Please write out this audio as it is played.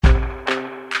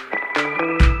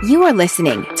You are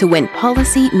listening to When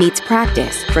Policy Meets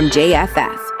Practice from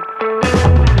JFF,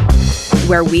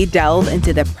 where we delve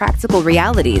into the practical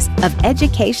realities of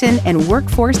education and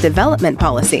workforce development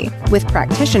policy with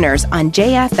practitioners on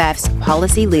JFF's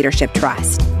Policy Leadership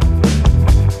Trust.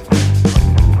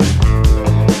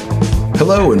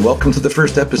 Hello, and welcome to the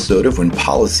first episode of When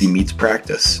Policy Meets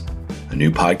Practice, a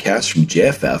new podcast from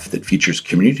JFF that features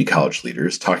community college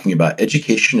leaders talking about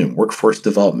education and workforce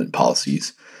development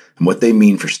policies and what they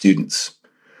mean for students.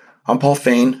 I'm Paul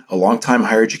Fain, a longtime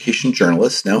higher education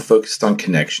journalist now focused on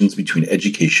connections between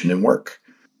education and work.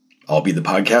 I'll be the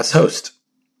podcast host.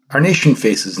 Our nation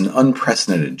faces an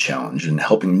unprecedented challenge in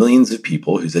helping millions of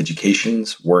people whose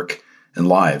educations, work, and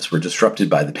lives were disrupted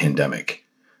by the pandemic.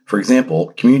 For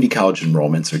example, community college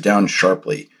enrollments are down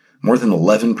sharply, more than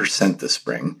 11% this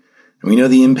spring, and we know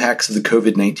the impacts of the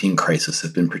COVID-19 crisis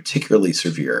have been particularly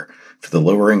severe for the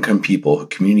lower-income people who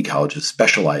community colleges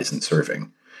specialize in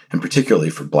serving, and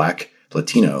particularly for Black,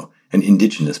 Latino, and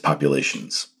Indigenous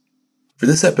populations. For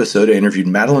this episode, I interviewed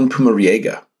Madeline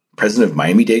Pumariega, president of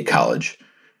Miami-Dade College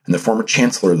and the former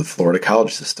chancellor of the Florida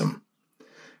college system.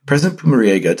 President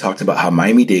Pumariega talked about how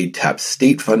Miami-Dade tapped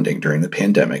state funding during the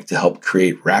pandemic to help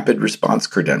create rapid response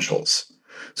credentials,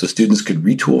 so students could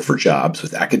retool for jobs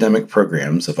with academic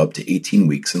programs of up to 18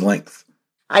 weeks in length.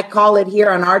 I call it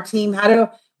here on our team, how do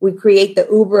we create the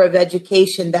Uber of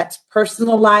education that's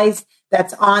personalized,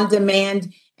 that's on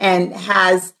demand, and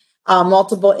has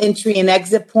multiple entry and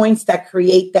exit points that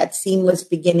create that seamless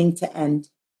beginning to end.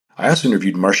 I also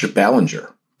interviewed Marcia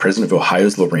Ballinger, president of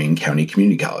Ohio's Lorain County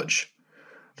Community College.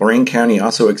 Lorain County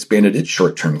also expanded its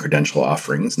short-term credential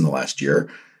offerings in the last year,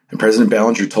 and President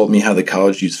Ballinger told me how the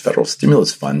college used federal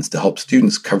stimulus funds to help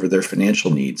students cover their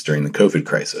financial needs during the COVID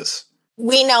crisis.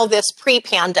 We know this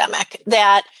pre-pandemic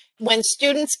that when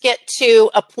students get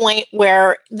to a point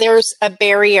where there's a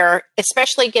barrier,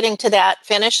 especially getting to that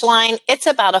finish line, it's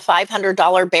about a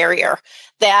 $500 barrier,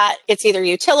 that it's either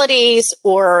utilities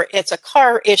or it's a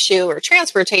car issue or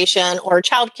transportation or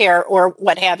childcare or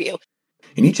what have you.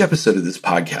 In each episode of this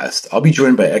podcast, I'll be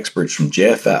joined by experts from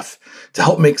JFF to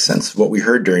help make sense of what we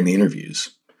heard during the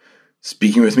interviews.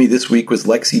 Speaking with me this week was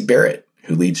Lexi Barrett,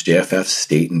 who leads JFF's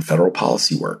state and federal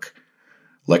policy work.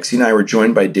 Lexi and I were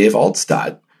joined by Dave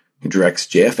Aldstad, who directs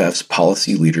JFF's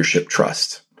Policy Leadership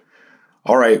Trust.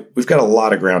 All right, we've got a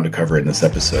lot of ground to cover in this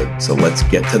episode, so let's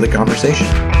get to the conversation.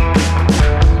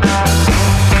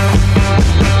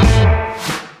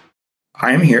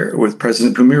 I am here with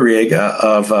President Pumariega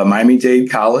of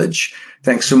Miami-Dade College.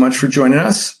 Thanks so much for joining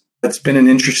us. It's been an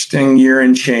interesting year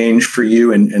and change for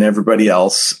you and everybody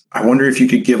else. I wonder if you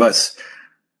could give us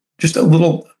just a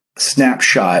little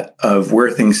snapshot of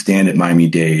where things stand at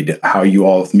Miami-Dade, how you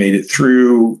all have made it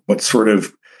through, what sort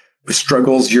of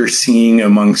struggles you're seeing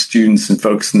among students and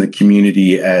folks in the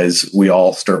community as we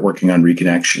all start working on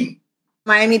reconnection.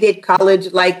 Miami-Dade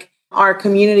College, like our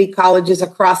community colleges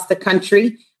across the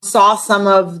country, saw some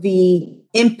of the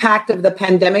impact of the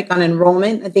pandemic on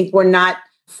enrollment. I think we're not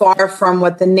far from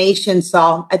what the nation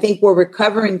saw. I think we're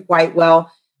recovering quite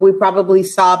well. We probably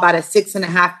saw about a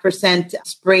 6.5%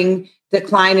 spring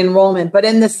decline in enrollment. But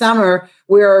in the summer,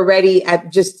 we're already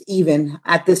at just even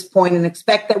at this point and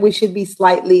expect that we should be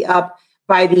slightly up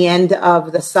by the end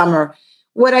of the summer.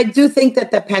 What I do think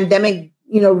that the pandemic,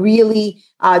 really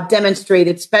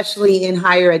demonstrated, especially in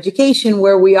higher education,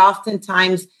 where we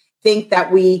oftentimes think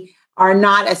that we are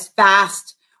not as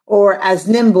fast or as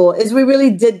nimble, is we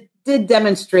really did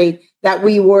demonstrate that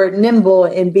we were nimble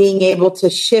in being able to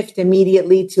shift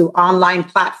immediately to online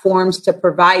platforms to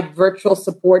provide virtual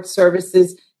support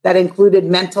services that included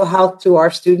mental health to our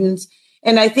students.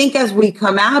 And I think as we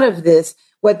come out of this,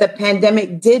 what the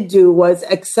pandemic did do was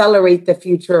accelerate the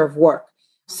future of work.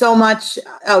 So much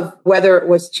of whether it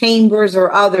was Chambers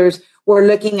or others, we're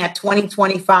looking at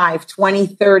 2025,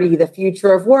 2030, the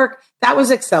future of work. That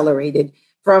was accelerated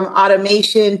from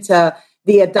automation to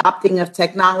the adopting of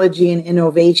technology and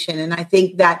innovation. And I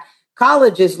think that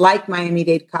colleges like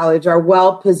Miami-Dade College are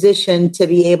well positioned to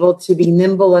be able to be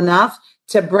nimble enough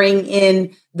to bring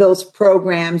in those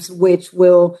programs, which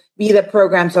will be the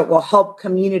programs that will help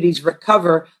communities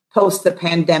recover post the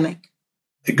pandemic.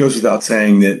 It goes without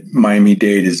saying that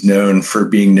Miami-Dade is known for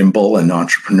being nimble and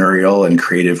entrepreneurial and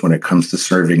creative when it comes to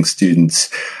serving students.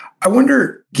 I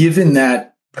wonder, given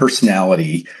that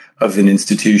personality of an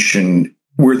institution,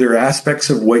 were there aspects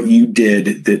of what you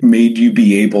did that made you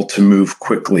be able to move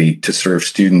quickly to serve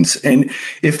students? And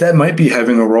if that might be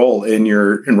having a role in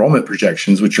your enrollment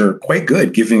projections, which are quite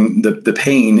good, given the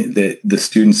pain that the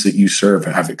students that you serve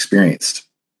have experienced.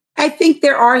 I think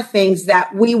there are things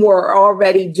that we were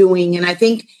already doing. And I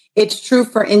think it's true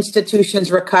for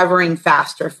institutions recovering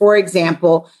faster. For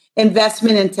example,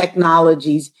 investment in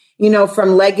technologies,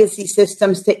 from legacy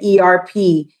systems to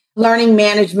ERP, learning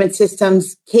management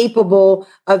systems capable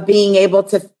of being able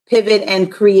to pivot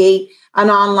and create an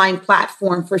online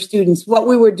platform for students. What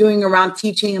we were doing around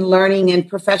teaching and learning and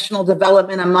professional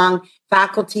development among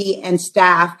faculty and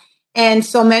staff. And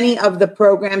so many of the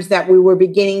programs that we were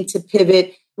beginning to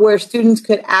pivot where students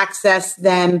could access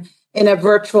them in a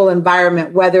virtual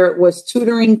environment, whether it was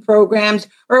tutoring programs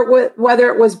or whether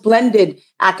it was blended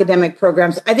academic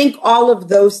programs. I think all of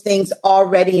those things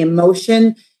already in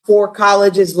motion for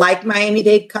colleges like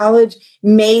Miami-Dade College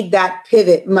made that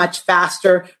pivot much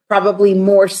faster, probably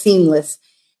more seamless.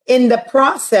 In the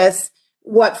process,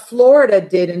 what Florida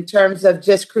did in terms of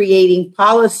just creating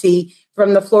policy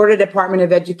from the Florida Department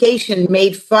of Education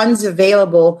made funds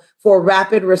available for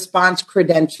rapid response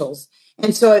credentials.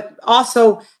 And so it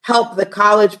also helped the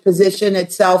college position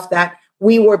itself that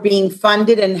we were being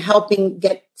funded and helping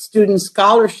get student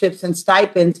scholarships and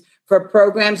stipends for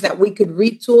programs that we could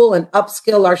retool and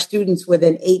upskill our students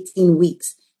within 18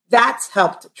 weeks. That's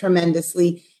helped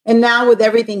tremendously. And now with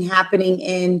everything happening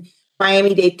in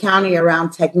Miami-Dade County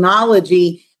around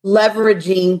technology,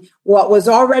 leveraging what was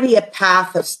already a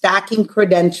path of stacking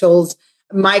credentials,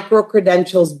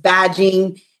 micro-credentials,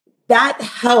 badging, that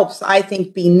helps, I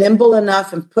think, be nimble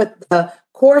enough and put the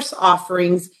course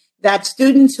offerings that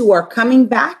students who are coming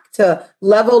back to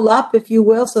level up, if you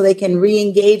will, so they can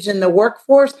re-engage in the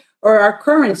workforce, or our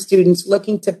current students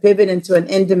looking to pivot into an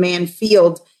in-demand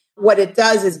field. What it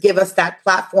does is give us that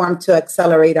platform to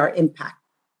accelerate our impact.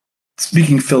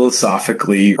 Speaking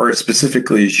philosophically or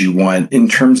specifically as you want, in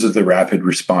terms of the rapid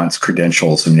response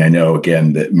credentials, I know,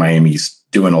 again, that Miami's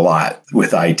doing a lot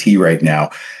with IT right now.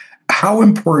 How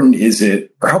important is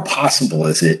it, or how possible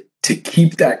is it, to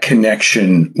keep that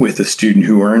connection with a student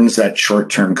who earns that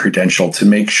short-term credential to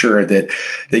make sure that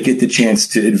they get the chance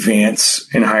to advance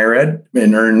in higher ed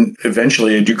and earn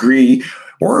eventually a degree,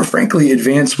 or frankly,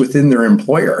 advance within their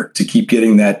employer to keep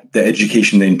getting the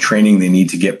education and training they need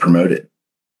to get promoted?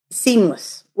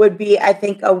 Seamless would be, I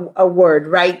think, a word,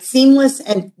 right? Seamless,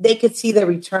 and they could see the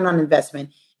return on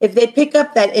investment. If they pick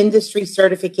up that industry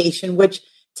certification, which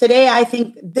today I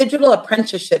think digital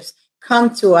apprenticeships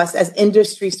come to us as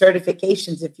industry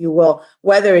certifications, if you will,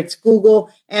 whether it's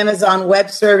Google, Amazon Web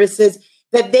Services,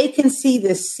 that they can see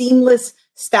this seamless,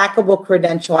 stackable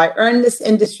credential. I earned this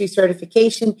industry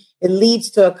certification. It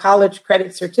leads to a college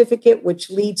credit certificate,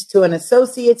 which leads to an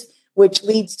associate's, which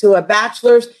leads to a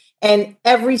bachelor's. And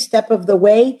every step of the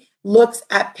way looks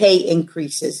at pay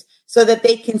increases so that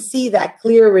they can see that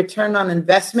clear return on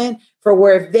investment for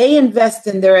where if they invest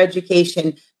in their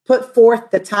education, put forth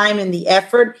the time and the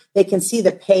effort, they can see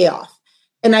the payoff.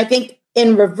 And I think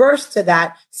in reverse to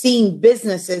that, seeing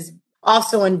businesses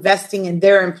also investing in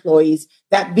their employees,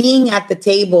 that being at the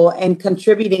table and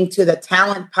contributing to the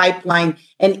talent pipeline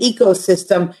and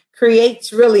ecosystem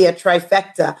creates really a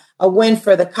trifecta, a win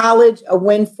for the college, a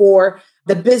win for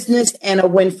the business, and a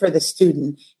win for the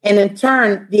student. And in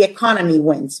turn, the economy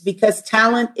wins because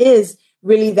talent is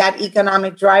really that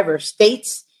economic driver.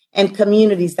 States and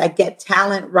communities that get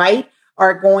talent right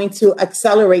are going to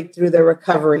accelerate through the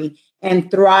recovery and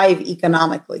thrive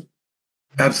economically.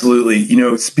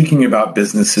 Absolutely. Speaking about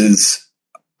businesses,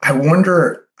 I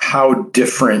wonder how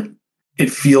different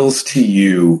it feels to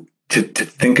you to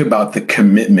think about the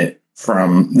commitment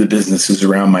from the businesses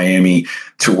around Miami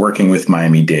to working with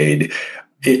Miami-Dade.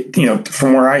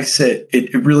 From where I sit,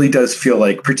 it really does feel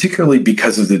like, particularly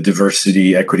because of the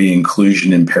diversity, equity,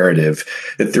 inclusion imperative,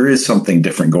 that there is something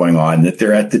different going on, that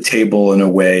they're at the table in a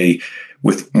way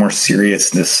with more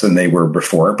seriousness than they were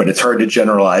before. But it's hard to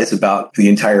generalize about the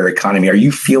entire economy. Are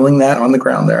you feeling that on the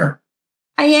ground there?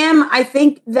 I am. I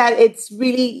think that it's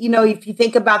really, if you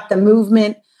think about the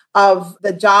movement of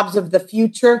the jobs of the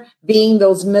future being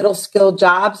those middle skill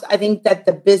jobs, I think that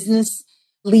the business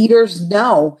leaders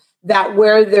know that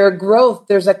where their growth,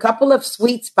 there's a couple of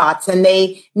sweet spots, and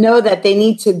they know that they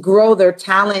need to grow their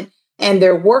talent and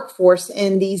their workforce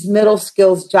in these middle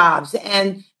skills jobs,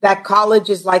 and that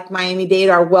colleges like Miami-Dade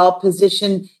are well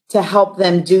positioned to help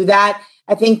them do that.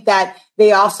 I think that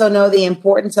they also know the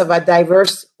importance of a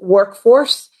diverse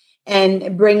workforce,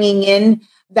 and bringing in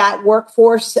that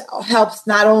workforce helps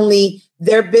not only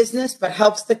their business, but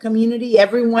helps the community.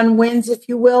 Everyone wins, if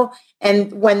you will.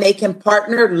 And when they can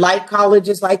partner like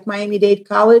colleges like Miami-Dade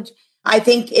College, I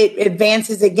think it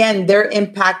advances, again, their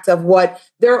impact of what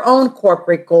their own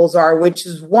corporate goals are, which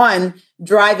is one,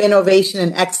 drive innovation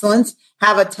and excellence,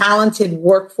 have a talented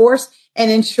workforce,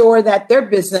 and ensure that their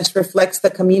business reflects the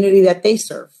community that they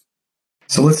serve.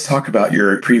 So let's talk about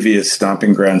your previous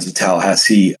stomping grounds at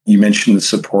Tallahassee. You mentioned the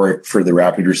support for the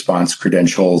rapid response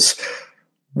credentials.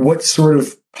 What sort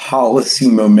of policy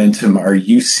momentum are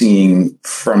you seeing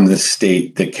from the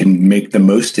state that can make the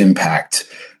most impact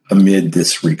amid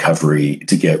this recovery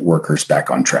to get workers back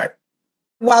on track?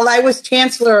 While I was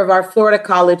chancellor of our Florida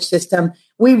college system,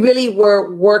 we really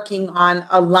were working on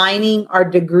aligning our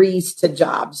degrees to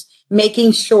jobs,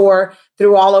 making sure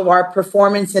through all of our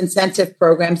performance incentive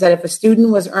programs that if a student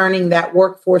was earning that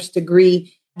workforce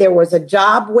degree, there was a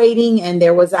job waiting and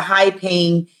there was a high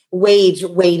paying wage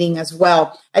waiting as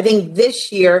well. I think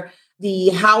this year, the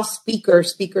House Speaker,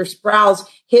 Speaker Sprowls,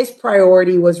 his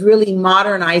priority was really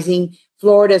modernizing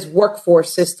Florida's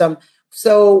workforce system.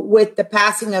 So with the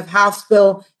passing of House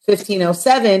Bill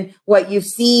 1507, what you've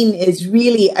seen is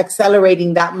really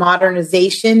accelerating that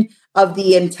modernization of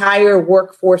the entire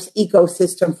workforce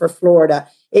ecosystem for Florida.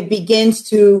 It begins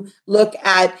to look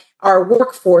at our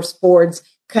workforce boards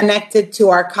connected to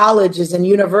our colleges and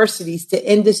universities,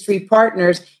 to industry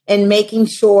partners, and making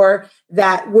sure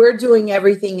that we're doing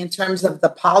everything in terms of the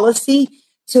policy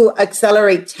to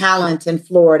accelerate talent in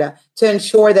Florida, to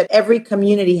ensure that every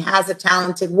community has a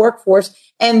talented workforce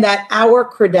and that our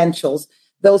credentials,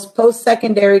 those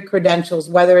post-secondary credentials,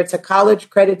 whether it's a college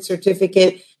credit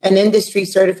certificate, an industry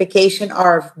certification,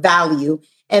 are of value,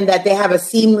 and that they have a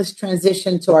seamless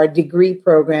transition to our degree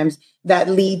programs that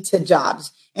lead to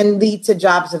jobs and lead to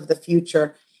jobs of the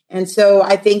future. And so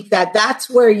I think that that's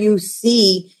where you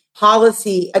see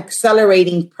policy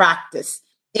accelerating practice.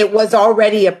 It was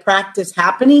already a practice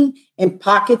happening in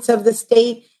pockets of the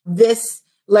state. This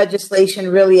legislation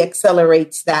really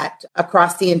accelerates that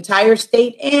across the entire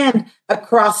state and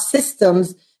across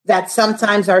systems that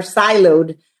sometimes are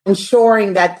siloed,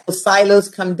 ensuring that the silos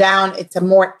come down. It's a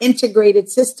more integrated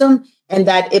system and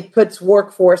that it puts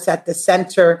workforce at the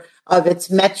center of its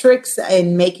metrics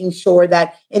and making sure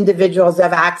that individuals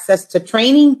have access to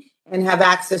training and have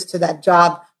access to that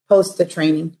job post the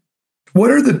training.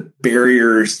 What are the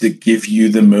barriers that give you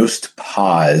the most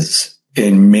pause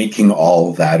in making all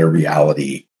of that a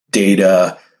reality?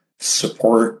 Data,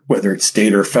 support, whether it's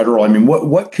state or federal. I mean,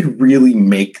 what could really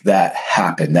make that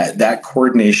happen? That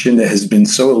coordination that has been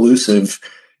so elusive.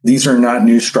 These are not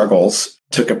new struggles.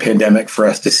 Took a pandemic for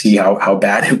us to see how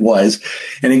bad it was.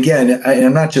 And again,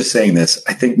 I'm not just saying this.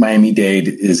 I think Miami-Dade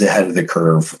is ahead of the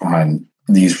curve on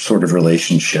these sort of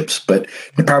relationships, but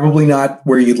probably not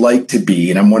where you'd like to be.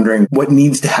 And I'm wondering what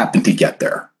needs to happen to get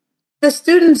there. The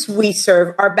students we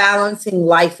serve are balancing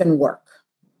life and work,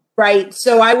 right?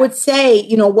 So I would say,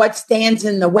 what stands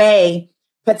in the way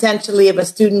potentially of a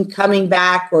student coming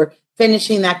back or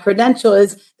finishing that credential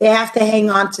is they have to hang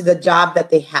on to the job that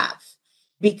they have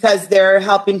because they're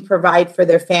helping provide for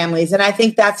their families. And I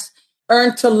think that's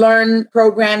Earn to Learn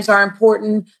programs are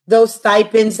important. Those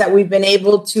stipends that we've been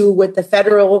able to, with the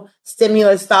federal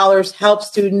stimulus dollars, help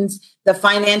students, the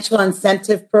financial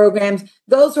incentive programs,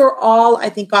 those are all, I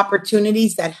think,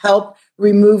 opportunities that help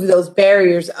remove those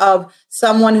barriers of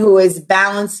someone who is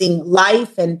balancing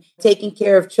life and taking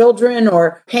care of children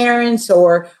or parents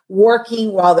or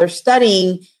working while they're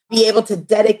studying, be able to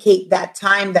dedicate that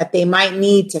time that they might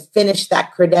need to finish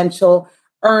that credential,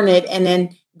 earn it, and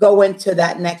then go into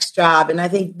that next job. And I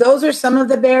think those are some of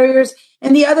the barriers.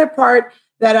 And the other part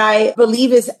that I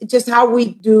believe is just how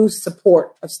we do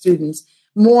support of students.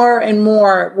 More and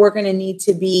more, we're going to need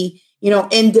to be,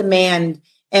 in demand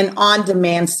and on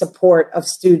demand support of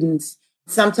students.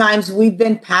 Sometimes we've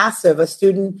been passive. A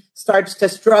student starts to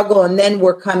struggle and then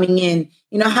we're coming in.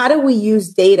 How do we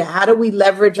use data? How do we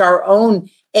leverage our own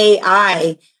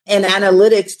AI and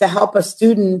analytics to help a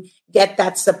student get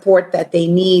that support that they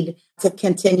need to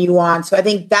continue on? So I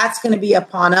think that's going to be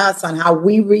upon us on how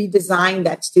we redesign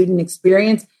that student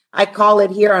experience. I call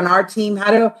it here on our team,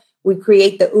 how do we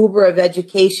create the Uber of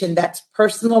education that's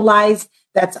personalized,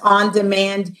 that's on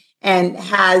demand, and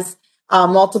has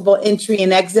multiple entry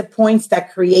and exit points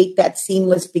that create that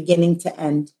seamless beginning to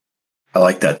end. I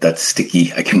like that. That's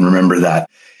sticky. I can remember that.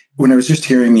 When I was just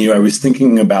hearing you, I was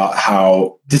thinking about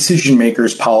how decision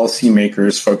makers, policy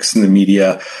makers, folks in the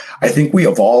media, I think we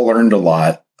have all learned a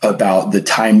lot about the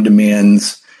time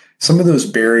demands, some of those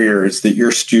barriers that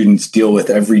your students deal with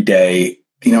every day.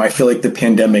 I feel like the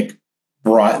pandemic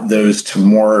brought those to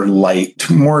more light,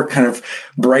 to more kind of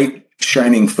bright,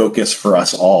 shining focus for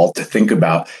us all to think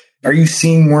about. Are you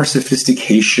seeing more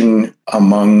sophistication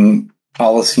among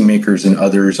policymakers and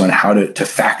others on how to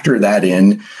factor that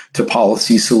in to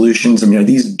policy solutions? I mean, are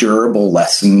these durable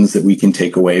lessons that we can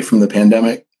take away from the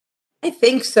pandemic? I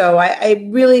think so. I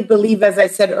really believe, as I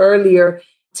said earlier,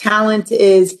 talent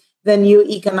is the new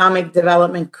economic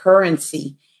development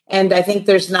currency. And I think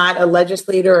there's not a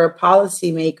legislator or a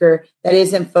policymaker that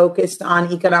isn't focused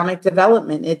on economic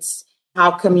development. It's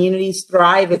how communities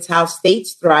thrive. It's how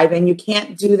states thrive. And you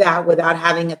can't do that without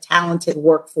having a talented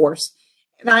workforce.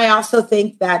 And I also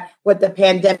think that what the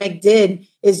pandemic did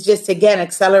is just, again,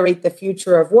 accelerate the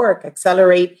future of work,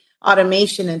 accelerate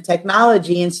automation and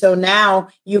technology. And so now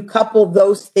you couple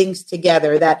those things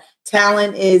together, that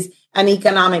talent is an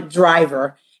economic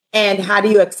driver. And how do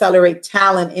you accelerate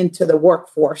talent into the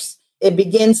workforce? It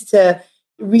begins to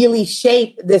really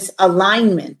shape this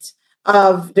alignment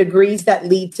of degrees that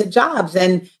lead to jobs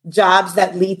and jobs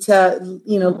that lead to,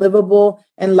 livable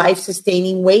and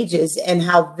life-sustaining wages, and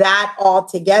how that all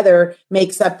together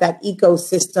makes up that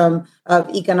ecosystem of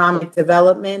economic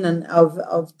development and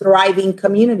of thriving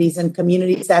communities and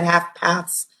communities that have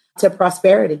paths to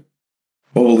prosperity.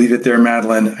 Well, we'll leave it there,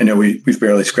 Madeline. I know we've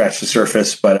barely scratched the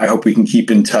surface, but I hope we can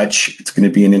keep in touch. It's going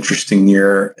to be an interesting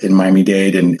year in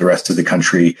Miami-Dade and the rest of the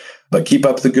country. But keep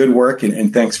up the good work,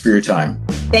 and thanks for your time.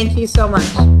 Thank you so much.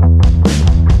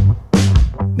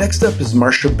 Next up is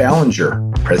Marcia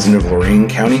Ballinger, president of Lorain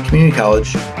County Community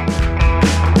College.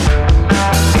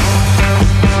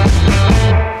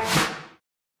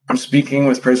 I'm speaking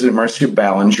with President Marcia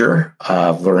Ballinger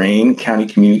of Lorain County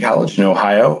Community College in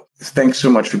Ohio. Thanks so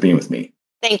much for being with me.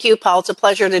 Thank you, Paul. It's a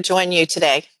pleasure to join you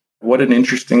today. What an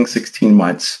interesting 16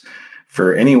 months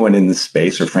for anyone in this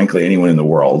space, or frankly, anyone in the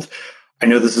world. I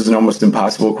know this is an almost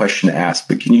impossible question to ask,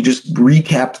 but can you just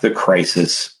recap the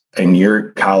crisis in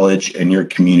your college and your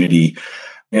community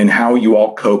and how you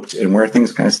all coped and where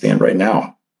things kind of stand right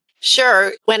now?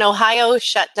 Sure. When Ohio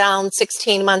shut down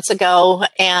 16 months ago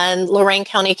and Lorain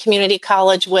County Community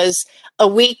College was a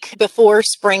week before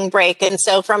spring break. And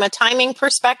so from a timing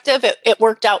perspective, it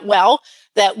worked out well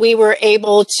that we were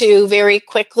able to very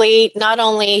quickly not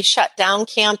only shut down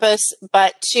campus,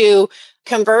 but to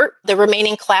convert the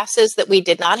remaining classes that we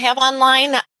did not have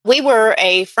online. We were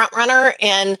a front runner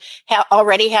in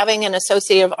already having an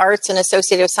Associate of Arts and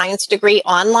Associate of Science degree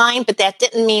online, but that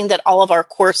didn't mean that all of our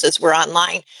courses were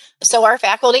online. So our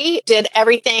faculty did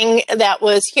everything that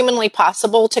was humanly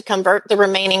possible to convert the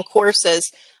remaining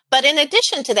courses. But in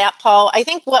addition to that, Paul, I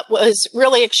think what was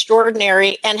really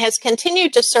extraordinary and has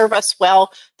continued to serve us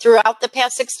well throughout the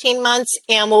past 16 months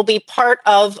and will be part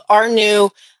of our new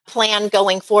plan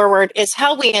going forward is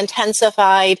how we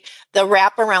intensified the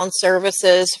wraparound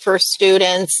services for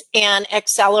students and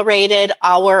accelerated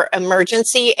our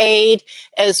emergency aid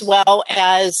as well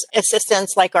as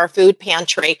assistance like our food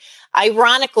pantry.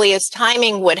 Ironically, as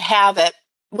timing would have it,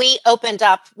 we opened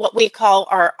up what we call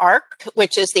our ARC,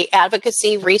 which is the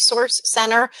Advocacy Resource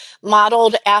Center,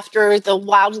 modeled after the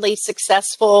wildly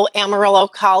successful Amarillo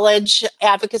College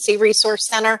Advocacy Resource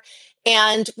Center.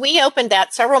 And we opened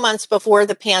that several months before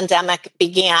the pandemic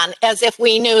began, as if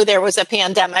we knew there was a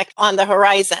pandemic on the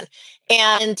horizon.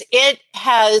 And it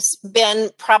has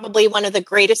been probably one of the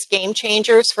greatest game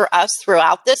changers for us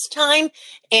throughout this time.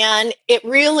 And it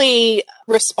really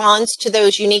responds to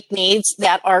those unique needs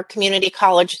that our community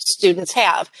college students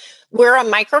have. We're a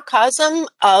microcosm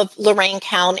of Lorain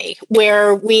County,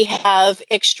 where we have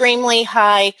extremely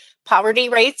high poverty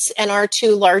rates in our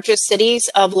two largest cities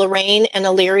of Lorain and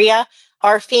Elyria.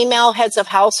 Our female heads of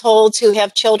households who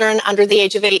have children under the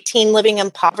age of 18 living in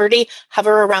poverty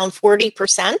hover around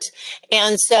 40%.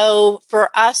 And so for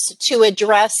us to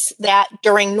address that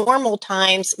during normal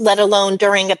times, let alone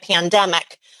during a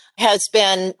pandemic, has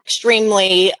been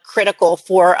extremely critical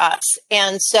for us.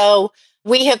 And so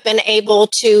we have been able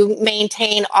to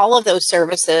maintain all of those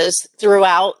services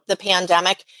throughout the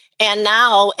pandemic. And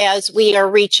now, as we are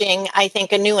reaching, I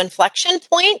think, a new inflection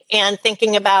point and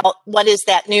thinking about what is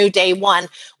that new day one,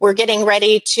 we're getting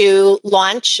ready to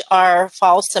launch our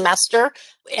fall semester,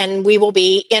 and we will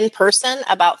be in person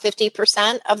about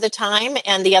 50% of the time,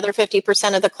 and the other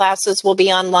 50% of the classes will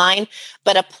be online.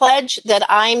 But a pledge that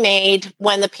I made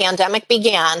when the pandemic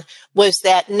began was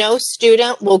that no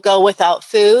student will go without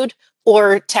food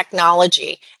or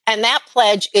technology. And that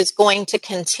pledge is going to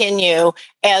continue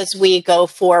as we go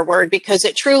forward, because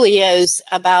it truly is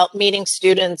about meeting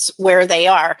students where they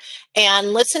are.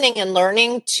 And listening and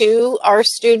learning to our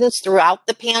students throughout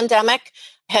the pandemic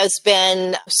has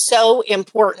been so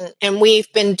important. And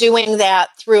we've been doing that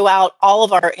throughout all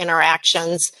of our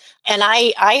interactions. And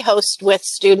I host with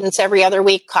students every other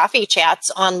week coffee chats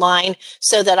online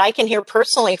so that I can hear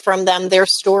personally from them their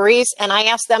stories. And I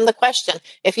ask them the question,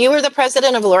 if you were the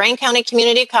president of Lorain County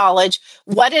Community College,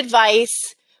 what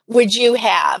advice would you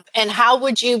have? And how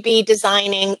would you be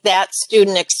designing that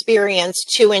student experience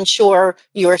to ensure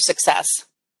your success?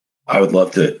 I would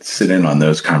love to sit in on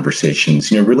those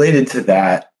conversations. Related to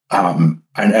that, And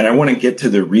I want to get to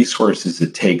the resources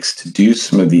it takes to do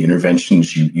some of the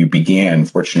interventions you began,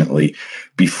 fortunately,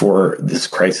 before this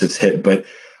crisis hit. But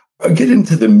I'll get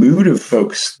into the mood of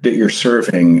folks that you're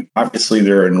serving. Obviously,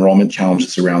 there are enrollment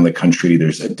challenges around the country.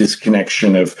 There's a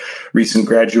disconnection of recent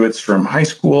graduates from high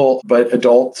school, but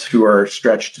adults who are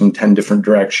stretched in 10 different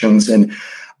directions. And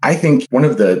I think one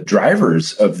of the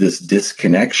drivers of this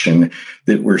disconnection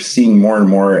that we're seeing more and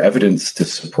more evidence to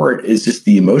support is just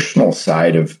the emotional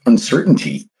side of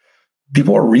uncertainty.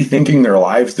 People are rethinking their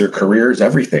lives, their careers,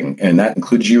 everything, and that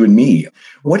includes you and me.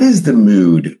 What is the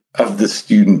mood of the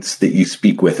students that you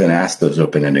speak with and ask those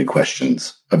open-ended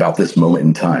questions about this moment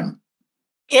in time?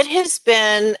 It has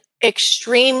been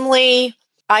extremely,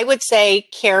 I would say,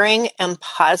 caring and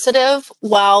positive,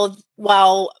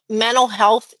 while mental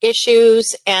health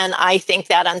issues and I think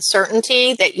that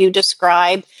uncertainty that you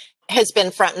describe has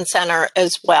been front and center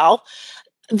as well.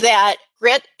 That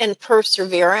grit and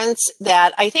perseverance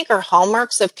that I think are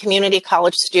hallmarks of community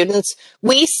college students,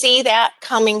 we see that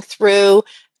coming through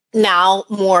now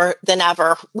more than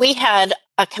ever. We had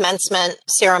a commencement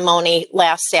ceremony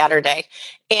last Saturday,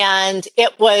 and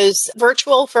it was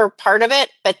virtual for part of it,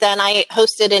 but then I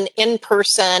hosted an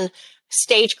in-person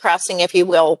stage crossing, if you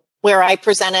will, where I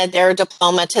presented their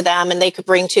diploma to them and they could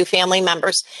bring 2 family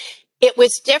members. It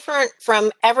was different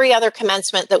from every other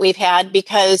commencement that we've had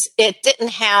because it didn't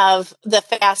have the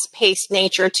fast-paced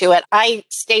nature to it. I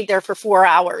stayed there for 4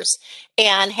 hours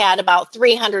and had about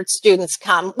 300 students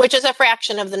come, which is a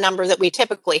fraction of the number that we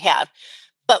typically have.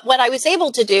 But what I was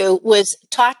able to do was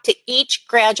talk to each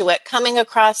graduate coming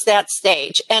across that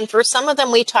stage. And for some of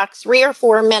them, we talked 3 or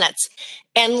 4 minutes,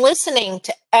 and listening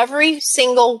to every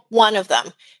single one of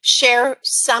them share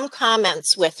some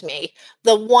comments with me.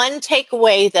 The one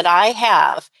takeaway that I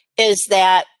have is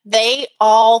that they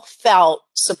all felt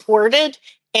supported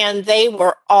and they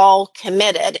were all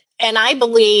committed. And I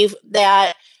believe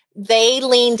that they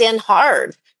leaned in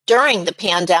hard during the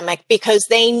pandemic because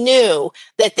they knew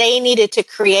that they needed to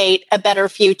create a better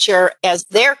future as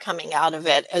they're coming out of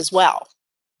it as well.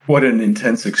 What an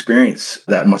intense experience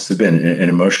that must have been, and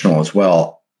emotional as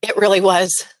well. It really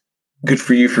was. Good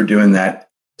for you for doing that.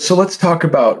 So let's talk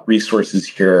about resources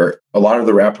here. A lot of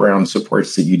the wraparound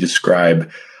supports that you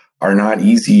describe are not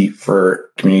easy for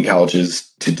community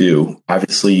colleges to do.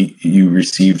 Obviously, you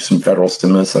received some federal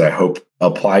stimulus that I hope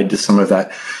applied to some of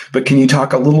that. But can you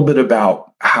talk a little bit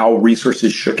about how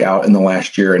resources shook out in the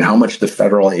last year and how much the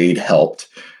federal aid helped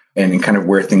and kind of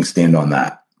where things stand on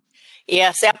that?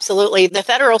 Yes, absolutely. The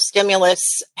federal stimulus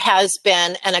has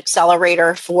been an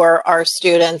accelerator for our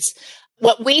students.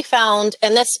 What we found,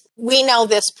 and we know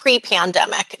this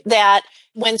pre-pandemic, that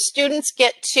when students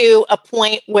get to a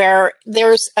point where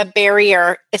there's a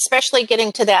barrier, especially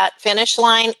getting to that finish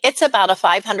line, it's about a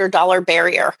 $500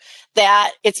 barrier.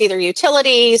 That it's either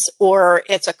utilities or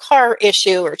it's a car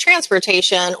issue or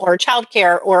transportation or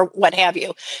childcare or what have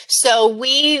you. So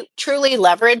we truly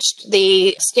leveraged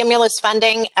the stimulus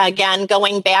funding, again,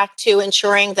 going back to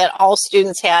ensuring that all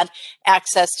students had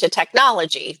access to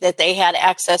technology, that they had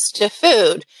access to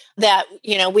food, that,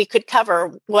 we could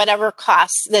cover whatever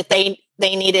costs that they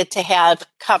needed to have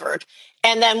covered.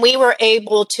 And then we were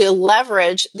able to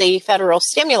leverage the federal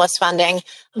stimulus funding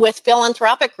with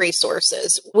philanthropic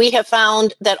resources. We have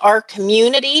found that our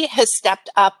community has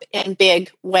stepped up in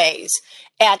big ways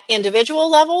at individual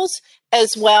levels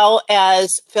as well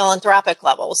as philanthropic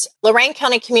levels. Lorain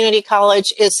County Community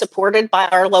College is supported by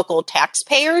our local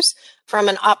taxpayers from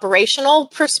an operational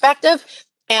perspective,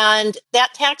 and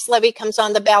that tax levy comes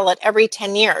on the ballot every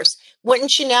 10 years.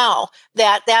 Wouldn't you know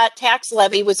that tax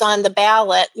levy was on the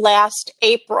ballot last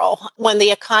April when the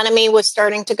economy was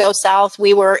starting to go south?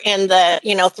 We were in the,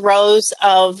 throes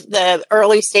of the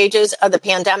early stages of the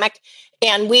pandemic,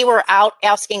 and we were out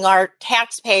asking our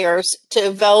taxpayers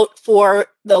to vote for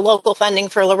the local funding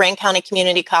for Lorain County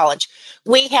Community College.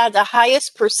 We had the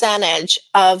highest percentage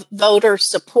of voter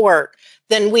support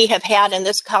than we have had in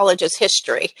this college's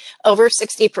history, over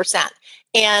 60%.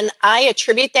 And I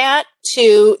attribute that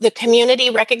to the community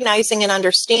recognizing and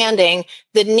understanding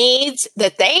the needs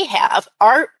that they have.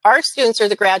 Our students are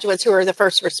the graduates who are the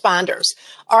first responders.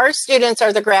 Our students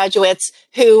are the graduates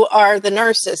who are the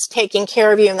nurses taking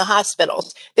care of you in the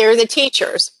hospitals. They're the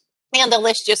teachers And the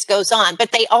list just goes on.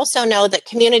 But they also know that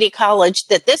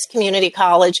this community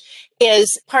college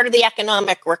is part of the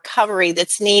economic recovery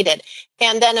that's needed.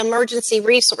 And then emergency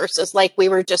resources, like we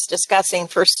were just discussing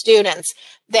for students,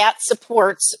 that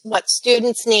supports what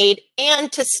students need,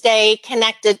 and to stay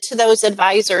connected to those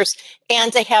advisors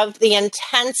and to have the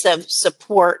intensive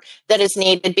support that is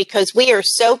needed, because we are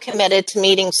so committed to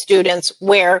meeting students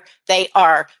where they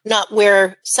are, not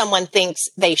where someone thinks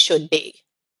they should be.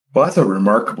 Well, that's a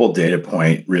remarkable data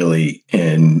point, really,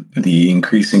 in the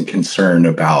increasing concern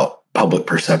about public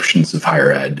perceptions of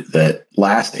higher ed. That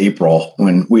last April,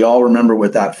 when we all remember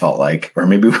what that felt like, or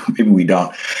maybe we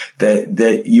don't,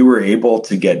 that you were able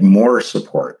to get more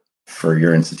support for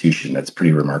your institution. That's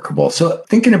pretty remarkable. So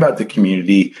thinking about the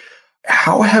community,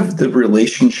 how have the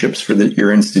relationships for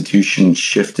your institution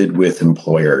shifted with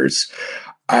employers?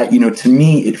 To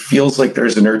me, it feels like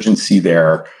there's an urgency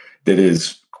there that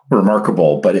is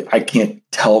remarkable, but I can't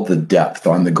tell the depth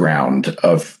on the ground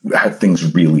of how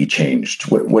things really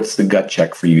changed. What's the gut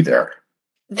check for you there?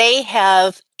 They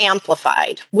have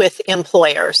amplified with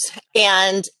employers,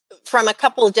 and from a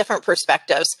couple of different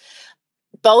perspectives,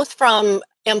 both from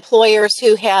employers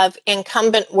who have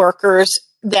incumbent workers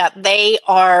that they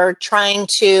are trying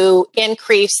to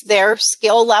increase their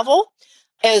skill level,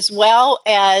 as well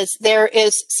as there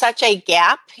is such a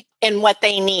gap in what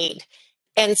they need.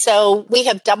 And so we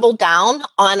have doubled down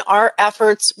on our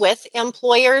efforts with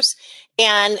employers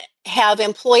and have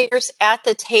employers at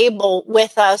the table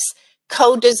with us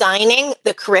co-designing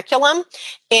the curriculum.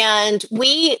 And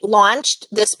we launched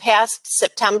this past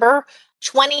September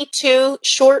 22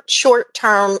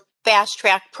 short-term fast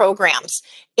track programs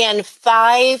in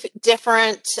 5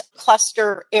 different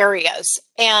cluster areas.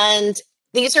 And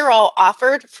these are all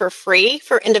offered for free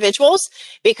for individuals,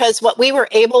 because what we were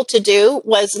able to do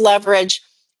was leverage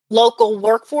local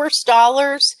workforce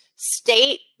dollars,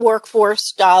 state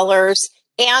workforce dollars,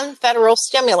 and federal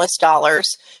stimulus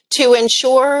dollars to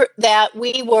ensure that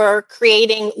we were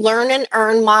creating learn and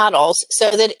earn models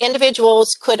so that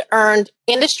individuals could earn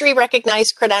industry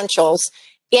recognized credentials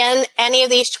in any of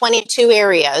these 22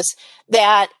 areas,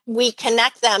 that we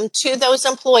connect them to those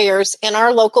employers in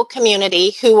our local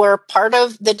community who were part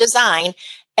of the design.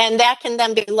 And that can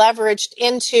then be leveraged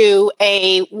into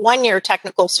a 1-year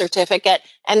technical certificate,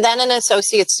 and then an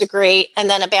associate's degree, and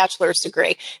then a bachelor's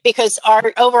degree. Because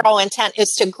our overall intent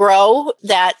is to grow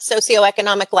that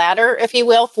socioeconomic ladder, if you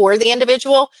will, for the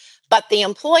individual. But the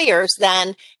employers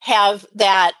then have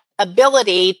that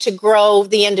ability to grow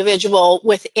the individual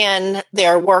within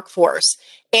their workforce.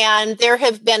 And there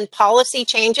have been policy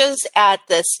changes at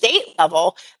the state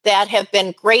level that have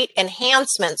been great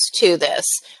enhancements to this,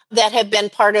 that have been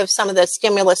part of some of the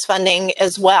stimulus funding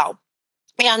as well.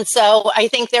 And so I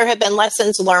think there have been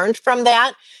lessons learned from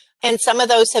that. And some of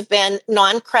those have been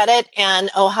non-credit,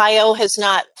 and Ohio has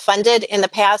not funded in the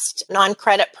past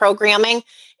non-credit programming.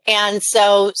 And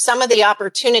so some of the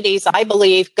opportunities, I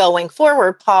believe, going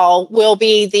forward, Paul, will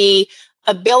be the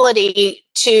ability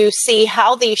to see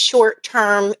how these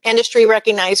short-term industry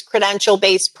recognized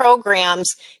credential-based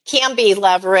programs can be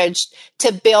leveraged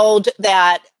to build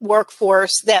that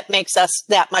workforce that makes us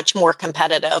that much more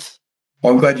competitive.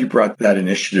 Well, I'm glad you brought that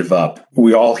initiative up.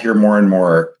 We all hear more and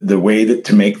more the way that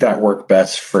to make that work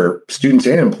best for students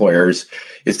and employers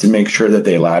is to make sure that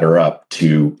they ladder up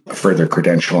to further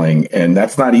credentialing. And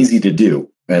that's not easy to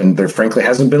do. And there frankly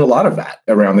hasn't been a lot of that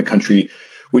around the country.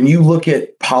 When you look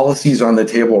at policies on the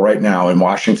table right now in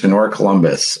Washington or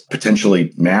Columbus,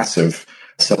 potentially massive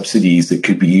subsidies that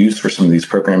could be used for some of these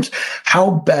programs, how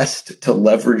best to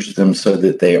leverage them so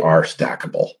that they are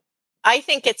stackable? I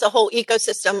think it's a whole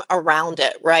ecosystem around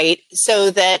it, right? So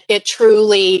that it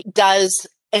truly does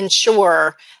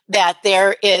ensure that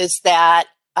there is that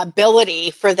ability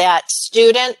for that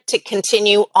student to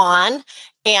continue on,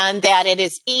 and that it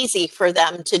is easy for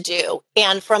them to do.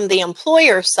 And from the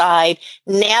employer side,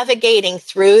 navigating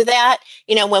through that,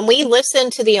 when we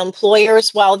listen to the employers,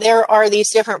 while there are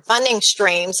these different funding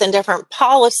streams and different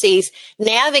policies,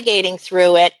 navigating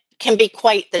through it can be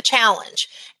quite the challenge.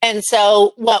 And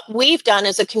so what we've done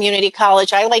as a community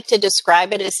college, I like to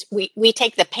describe it as we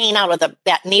take the pain out of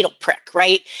that needle prick,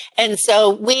 right? And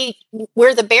so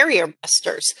we're the barrier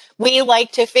busters. We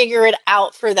like to figure it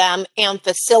out for them and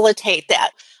facilitate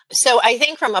that. So I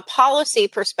think from a policy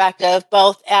perspective,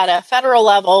 both at a federal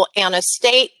level and a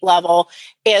state level,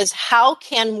 is how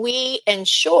can we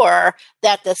ensure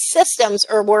that the systems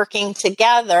are working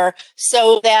together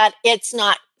so that it's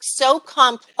not so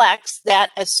complex that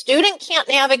a student can't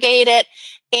navigate it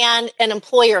and an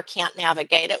employer can't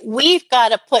navigate it. We've got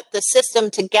to put the system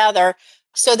together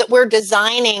so that we're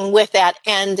designing with that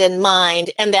end in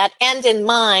mind. And that end in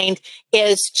mind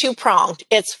is two-pronged.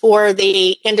 It's for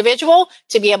the individual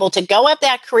to be able to go up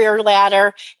that career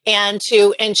ladder and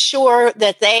to ensure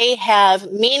that they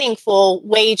have meaningful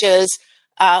wages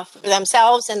for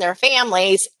themselves and their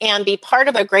families and be part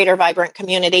of a greater vibrant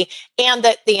community, and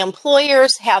that the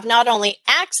employers have not only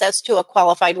access to a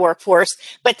qualified workforce,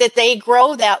 but that they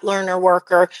grow that learner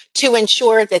worker to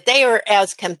ensure that they are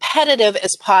as competitive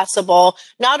as possible,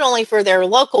 not only for their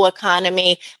local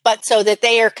economy, but so that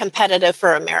they are competitive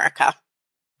for America.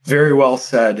 Very well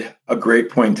said. A great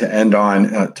point to end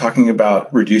on. Talking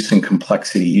about reducing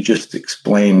complexity, you just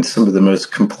explained some of the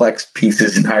most complex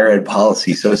pieces in higher ed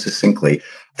policy so succinctly.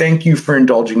 Thank you for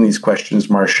indulging these questions,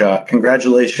 Marcia.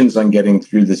 Congratulations on getting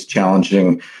through this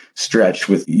challenging stretch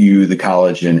with you, the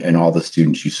college, and all the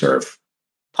students you serve.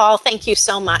 Paul, thank you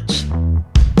so much.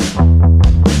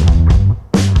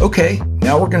 Okay,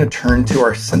 now we're going to turn to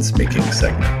our sense-making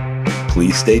segment.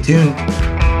 Please stay tuned.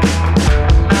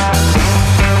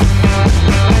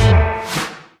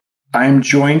 I'm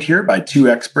joined here by two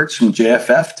experts from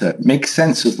JFF to make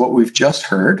sense of what we've just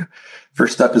heard.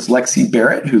 First up is Lexi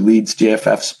Barrett, who leads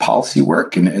JFF's policy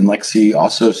work, and Lexi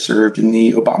also served in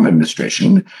the Obama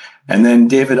administration. And then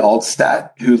David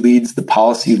Aldstadt, who leads the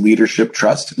Policy Leadership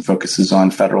Trust and focuses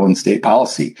on federal and state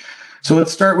policy. So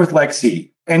let's start with Lexi.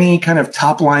 Any kind of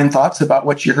top-line thoughts about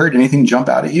what you heard? Anything jump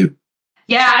out at you?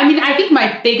 Yeah, I think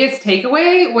my biggest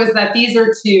takeaway was that these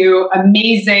are two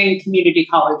amazing community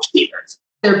college leaders.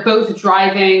 They're both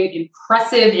driving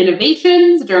impressive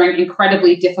innovations during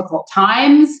incredibly difficult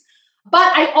times.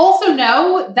 But I also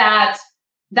know that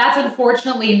that's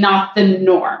unfortunately not the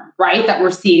norm, right, that we're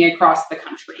seeing across the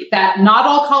country, that not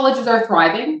all colleges are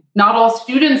thriving, not all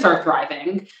students are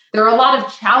thriving. There are a lot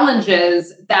of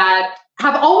challenges that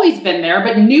have always been there,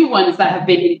 but new ones that have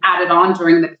been added on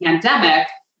during the pandemic.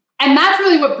 And that's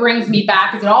really what brings me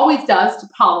back, as it always does, to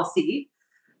policy.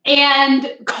 And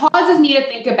causes me to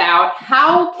think about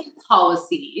how can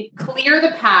policy clear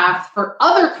the path for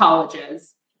other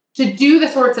colleges to do the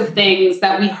sorts of things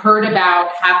that we heard about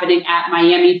happening at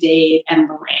Miami-Dade and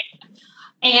Lorain.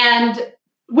 And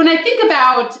when I think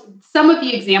about some of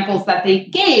the examples that they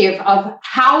gave of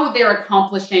how they're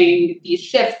accomplishing these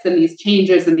shifts and these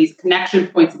changes and these connection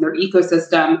points in their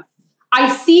ecosystem,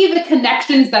 I see the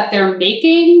connections that they're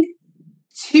making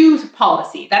to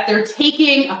policy, that they're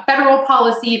taking a federal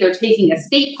policy, they're taking a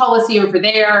state policy over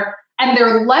there, and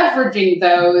they're leveraging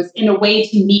those in a way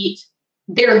to meet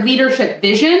their leadership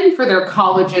vision for their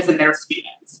colleges and their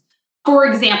students. For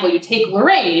example, you take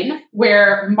Lorain,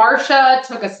 where Marcia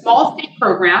took a small state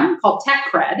program called Tech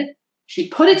Cred. She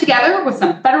put it together with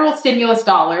some federal stimulus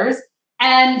dollars,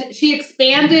 and she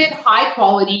expanded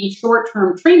high-quality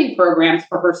short-term training programs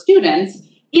for her students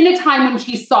in a time when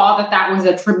she saw that that was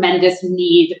a tremendous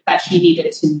need that she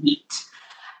needed to meet.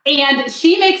 And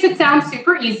she makes it sound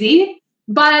super easy,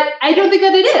 but I don't think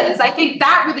that it is. I think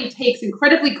that really takes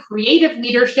incredibly creative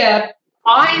leadership,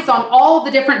 eyes on all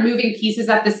the different moving pieces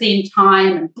at the same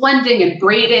time, and blending and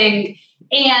braiding,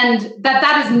 and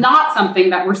that is not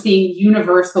something that we're seeing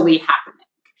universally happening.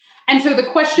 And so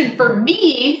the question for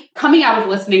me, coming out of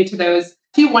listening to those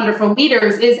two wonderful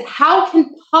leaders, is how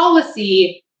can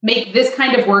policy make this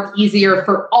kind of work easier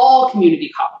for all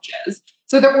community colleges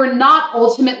so that we're not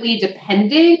ultimately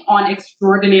depending on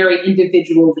extraordinary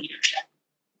individual leadership?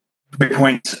 Great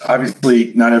point.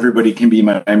 Obviously, not everybody can be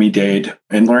Miami-Dade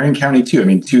and Lorain County, too. I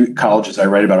mean, two colleges I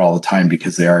write about all the time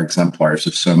because they are exemplars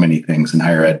of so many things in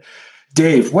higher ed.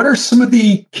 Dave, what are some of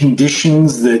the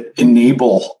conditions that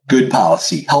enable good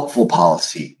policy, helpful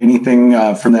policy? Anything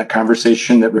from that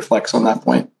conversation that reflects on that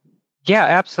point? Yeah,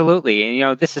 absolutely.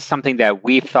 And, this is something that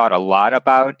we've thought a lot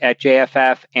about at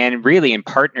JFF, and really in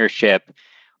partnership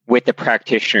with the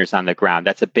practitioners on the ground.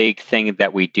 That's a big thing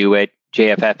that we do at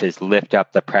JFF, is lift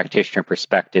up the practitioner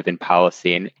perspective in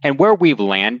policy. And where we've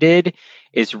landed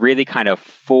is really kind of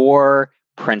 4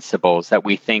 principles that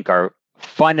we think are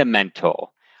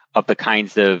fundamental of the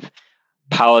kinds of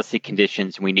policy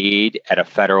conditions we need at a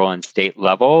federal and state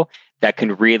level that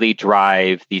can really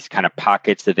drive these kind of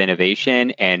pockets of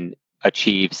innovation and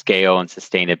achieve scale and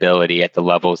sustainability at the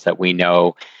levels that we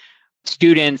know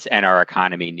students and our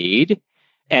economy need.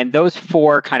 And those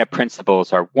 4 kind of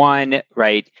principles are: 1,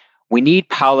 right, we need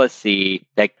policy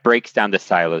that breaks down the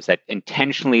silos, that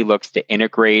intentionally looks to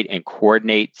integrate and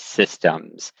coordinate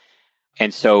systems.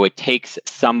 And so it takes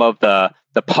some of the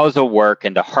puzzle work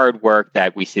and the hard work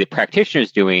that we see the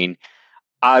practitioners doing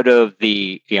out of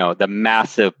the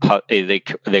massive the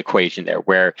equation there,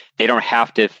 where they don't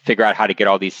have to figure out how to get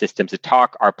all these systems to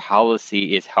talk. Our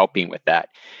policy is helping with that.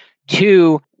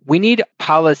 2, we need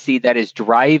policy that is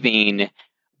driving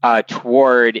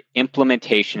toward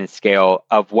implementation and scale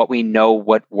of what we know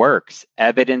what works,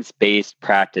 evidence-based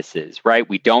practices, right?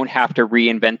 We don't have to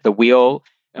reinvent the wheel,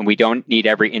 and we don't need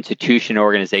every institution,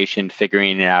 organization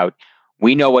figuring it out.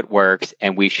 We know what works,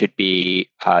 and we should be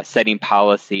setting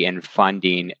policy and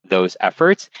funding those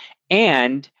efforts.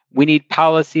 And we need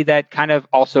policy that kind of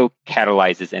also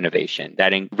catalyzes innovation,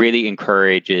 that really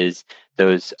encourages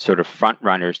those sort of front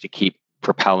runners to keep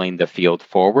propelling the field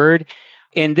forward.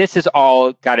 And this is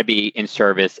all got to be in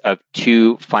service of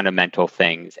two fundamental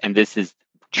things. And this is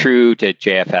true to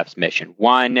JFF's mission.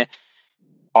 One,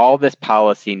 all this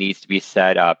policy needs to be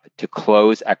set up to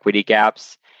close equity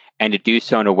gaps and to do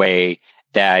so in a way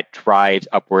that drives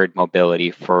upward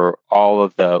mobility for all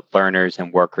of the learners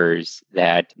and workers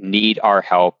that need our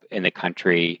help in the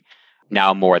country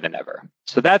now more than ever.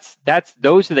 So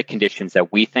those are the conditions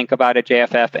that we think about at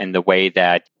JFF and the way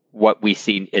that what we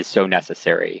see is so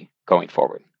necessary going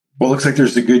forward. Well, it looks like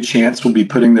there's a good chance we'll be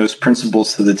putting those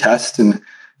principles to the test in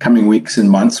coming weeks and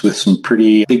months with some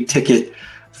pretty big ticket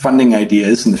funding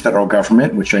ideas in the federal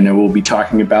government, which I know we'll be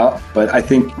talking about. But I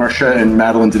think Marcia and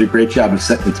Madeline did a great job of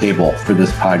setting the table for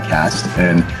this podcast.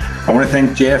 And I want to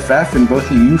thank JFF and both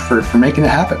of you for making it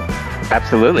happen.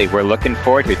 Absolutely. We're looking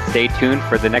forward to it. Stay tuned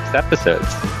for the next episodes.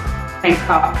 Thanks,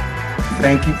 Bob.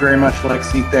 Thank you very much,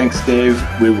 Lexi. Thanks, Dave.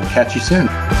 We will catch you soon.